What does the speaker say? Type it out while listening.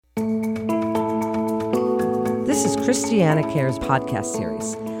This is Christiana Care's podcast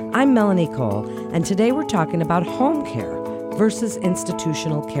series. I'm Melanie Cole, and today we're talking about home care versus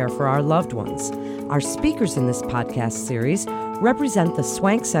institutional care for our loved ones. Our speakers in this podcast series represent the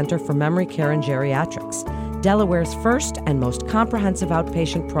Swank Center for Memory Care and Geriatrics, Delaware's first and most comprehensive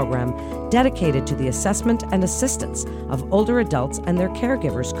outpatient program dedicated to the assessment and assistance of older adults and their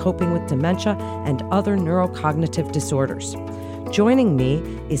caregivers coping with dementia and other neurocognitive disorders. Joining me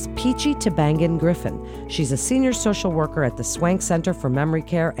is Peachy Tabangan Griffin. She's a senior social worker at the Swank Center for Memory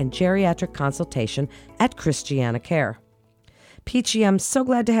Care and Geriatric Consultation at Christiana Care. Peachy, I'm so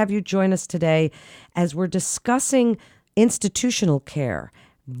glad to have you join us today as we're discussing institutional care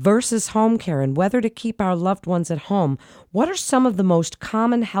versus home care and whether to keep our loved ones at home. What are some of the most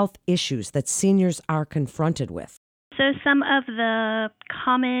common health issues that seniors are confronted with? So some of the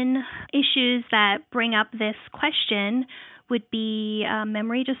common issues that bring up this question would be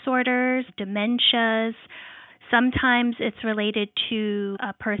memory disorders, dementias. Sometimes it's related to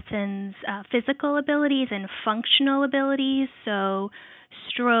a person's physical abilities and functional abilities, so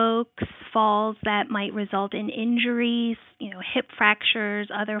strokes, falls that might result in injuries, hip fractures,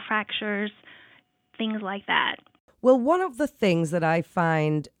 other fractures, things like that. Well, one of the things that I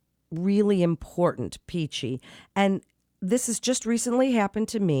find really important, Peachy, and this has just recently happened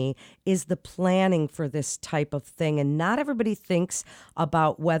to me, is the planning for this type of thing. And not everybody thinks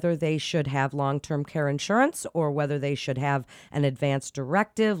about whether they should have long-term care insurance or whether they should have an advance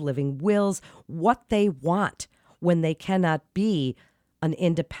directive, living wills, what they want when they cannot be an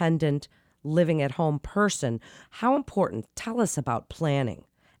independent, living at home person. How important? Tell us about planning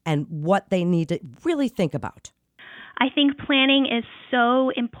and what they need to really think about. I think planning is so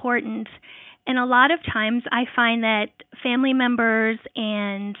important. And a lot of times I find that family members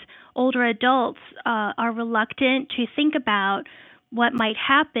and older adults are reluctant to think about what might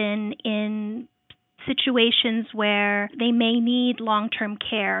happen in situations where they may need long-term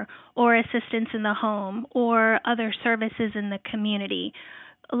care or assistance in the home or other services in the community.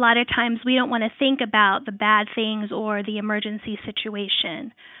 A lot of times we don't want to think about the bad things or the emergency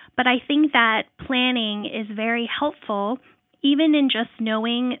situation. But I think that planning is very helpful, even in just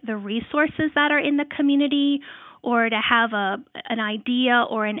knowing the resources that are in the community, or to have an idea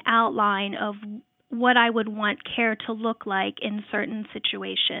or an outline of what I would want care to look like in certain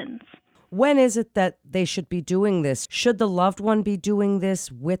situations. When is it that they should be doing this? Should the loved one be doing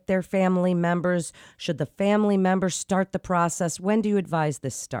this with their family members? Should the family members start the process? When do you advise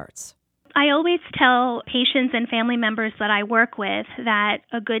this starts? I always tell patients and family members that I work with that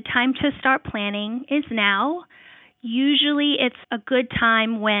a good time to start planning is now. Usually it's a good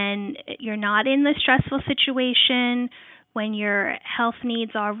time when you're not in the stressful situation, when your health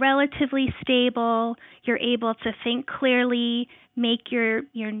needs are relatively stable, you're able to think clearly, make your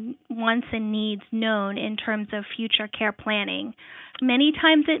wants and needs known in terms of future care planning. Many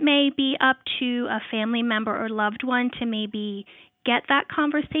times it may be up to a family member or loved one to maybe get that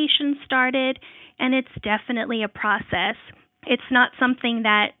conversation started, and it's definitely a process. It's not something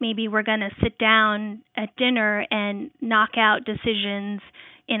that maybe we're going to sit down at dinner and knock out decisions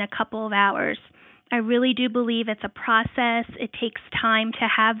in a couple of hours. I really do believe it's a process. It takes time to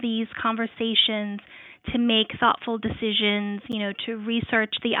have these conversations, to make thoughtful decisions, to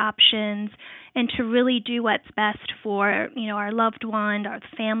research the options, and to really do what's best for, our loved one, our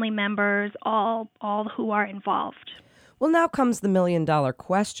family members, all who are involved. Well, now comes the million-dollar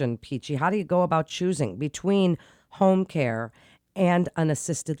question, Peachy. How do you go about choosing between home care and an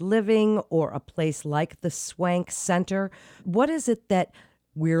assisted living or a place like the Swank Center? What is it that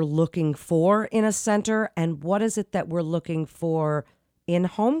we're looking for in a center, and what is it that we're looking for in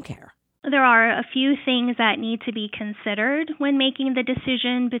home care? There are a few things that need to be considered when making the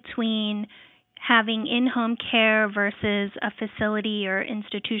decision between having in-home care versus a facility or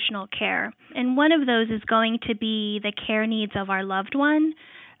institutional care. And one of those is going to be the care needs of our loved one.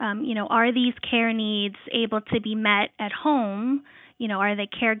 Are these care needs able to be met at home? Are the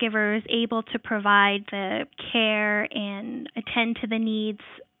caregivers able to provide the care and attend to the needs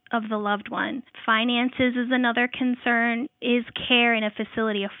of the loved one? Finances is another concern. Is care in a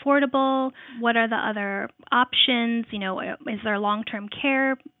facility affordable? What are the other options? Is there long-term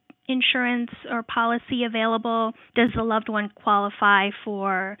care insurance or policy available? Does the loved one qualify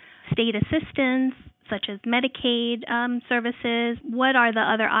for state assistance, such as Medicaid services? What are the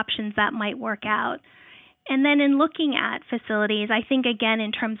other options that might work out? And then in looking at facilities, I think, again,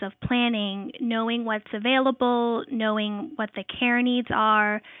 in terms of planning, knowing what's available, knowing what the care needs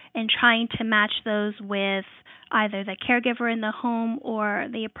are, and trying to match those with either the caregiver in the home or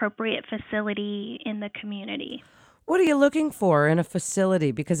the appropriate facility in the community. What are you looking for in a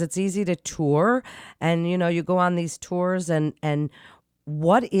facility? Because it's easy to tour and, you go on these tours and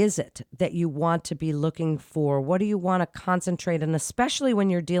what is it that you want to be looking for? What do you want to concentrate on, especially when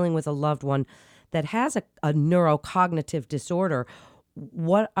you're dealing with a loved one that has a neurocognitive disorder?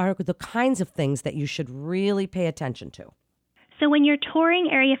 What are the kinds of things that you should really pay attention to? So when you're touring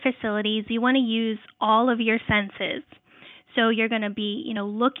area facilities, you want to use all of your senses. So you're going to be,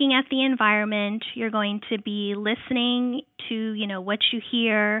 looking at the environment. You're going to be listening to, what you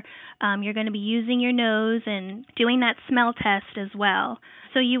hear. You're going to be using your nose and doing that smell test as well.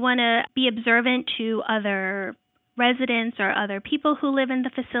 So you want to be observant to other residents or other people who live in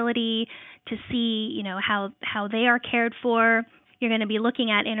the facility to see, how they are cared for. You're going to be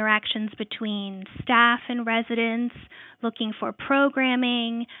looking at interactions between staff and residents, looking for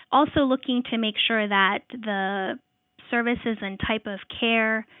programming, also looking to make sure that the services and type of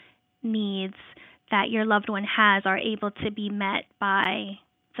care needs that your loved one has are able to be met by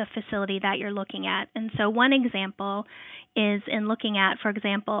the facility that you're looking at. And so one example is in looking at, for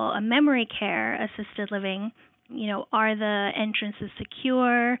example, a memory care assisted living. Are the entrances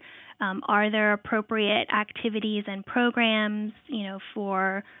secure? Are there appropriate activities and programs,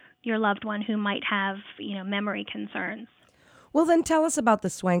 for your loved one who might have, memory concerns? Well, then tell us about the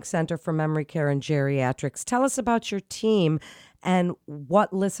Swank Center for Memory Care and Geriatrics. Tell us about your team and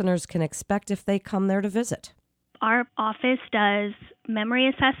what listeners can expect if they come there to visit. Our office does memory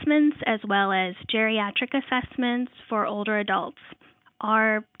assessments as well as geriatric assessments for older adults.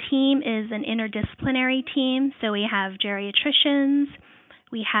 Our team is an interdisciplinary team, so we have geriatricians,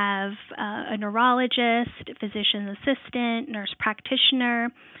 we have a neurologist, physician assistant, nurse practitioner,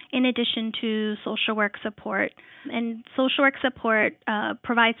 in addition to social work support. And social work support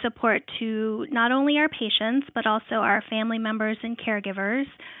provides support to not only our patients, but also our family members and caregivers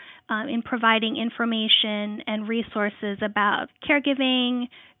in providing information and resources about caregiving,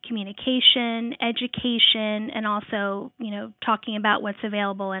 communication, education, and also, talking about what's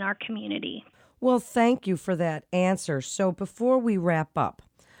available in our community. Well, thank you for that answer. So before we wrap up,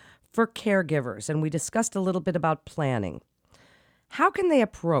 for caregivers, and we discussed a little bit about planning, how can they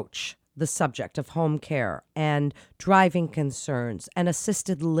approach the subject of home care and driving concerns and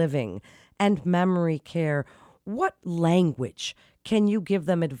assisted living and memory care? What language can you give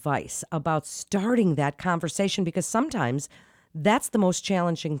them advice about starting that conversation? Because sometimes that's the most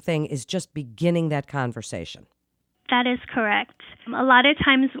challenging thing, is just beginning that conversation. That is correct. A lot of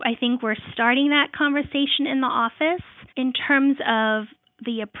times I think we're starting that conversation in the office. In terms of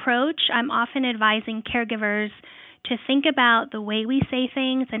the approach, I'm often advising caregivers to think about the way we say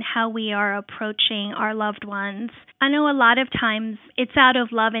things and how we are approaching our loved ones. I know a lot of times it's out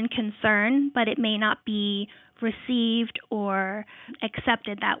of love and concern, but it may not be received or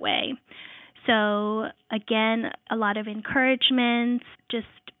accepted that way. So again, a lot of encouragement, just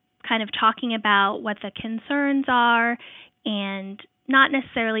kind of talking about what the concerns are and not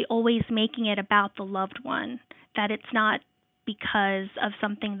necessarily always making it about the loved one, that it's not because of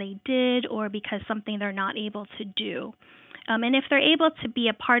something they did or because something they're not able to do. And if they're able to be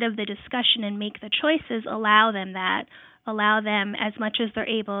a part of the discussion and make the choices, allow them that. Allow them as much as they're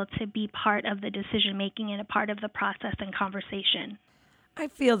able to be part of the decision making and a part of the process and conversation. I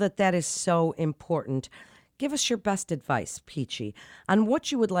feel that is so important. Give us your best advice, Peachy, on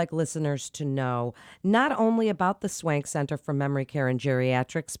what you would like listeners to know, not only about the Swank Center for Memory Care and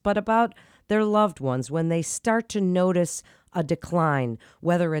Geriatrics, but about their loved ones when they start to notice a decline,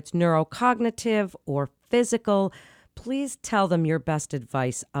 whether it's neurocognitive or physical. Please tell them your best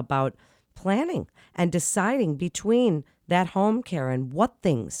advice about planning and deciding between that home care and what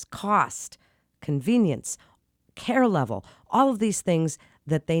things cost, convenience, care level, all of these things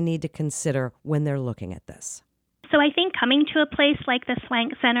that they need to consider when they're looking at this. So I think coming to a place like the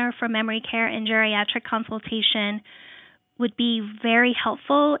Swank Center for Memory Care and Geriatric Consultation would be very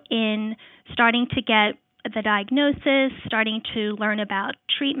helpful in starting to get the diagnosis, starting to learn about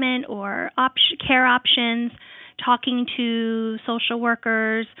treatment or care options, talking to social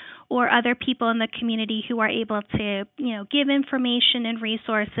workers or other people in the community who are able to, give information and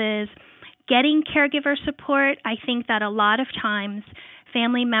resources, getting caregiver support. I think that a lot of times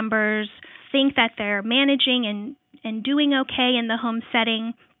family members think that they're managing and doing okay in the home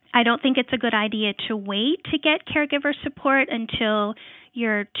setting. I don't think it's a good idea to wait to get caregiver support until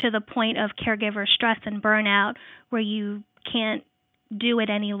you're to the point of caregiver stress and burnout where you can't do it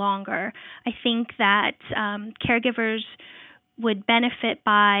any longer. I think that caregivers would benefit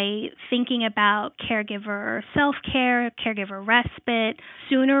by thinking about caregiver self-care, caregiver respite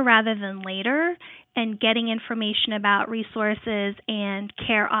sooner rather than later, and getting information about resources and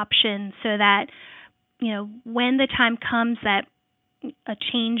care options so that when the time comes that a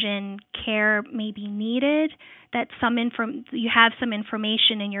change in care may be needed, that you have some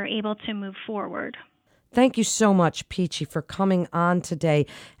information and you're able to move forward. Thank you so much, Peachy, for coming on today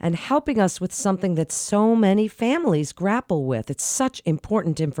and helping us with something that so many families grapple with. It's such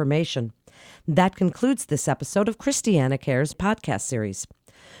important information. That concludes this episode of Christiana Care's podcast series.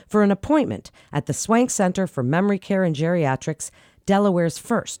 For an appointment at the Swank Center for Memory Care and Geriatrics, Delaware's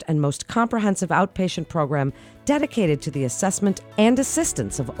first and most comprehensive outpatient program dedicated to the assessment and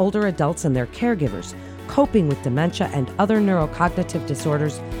assistance of older adults and their caregivers coping with dementia and other neurocognitive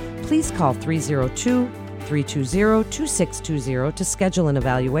disorders, please call 302-320-2620 to schedule an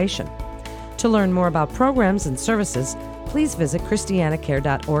evaluation. To learn more about programs and services, please visit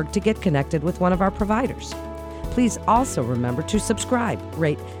christianacare.org to get connected with one of our providers. Please also remember to subscribe,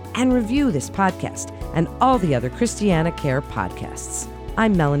 rate, and review this podcast and all the other Christiana Care podcasts.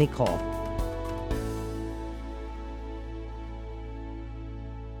 I'm Melanie Cole.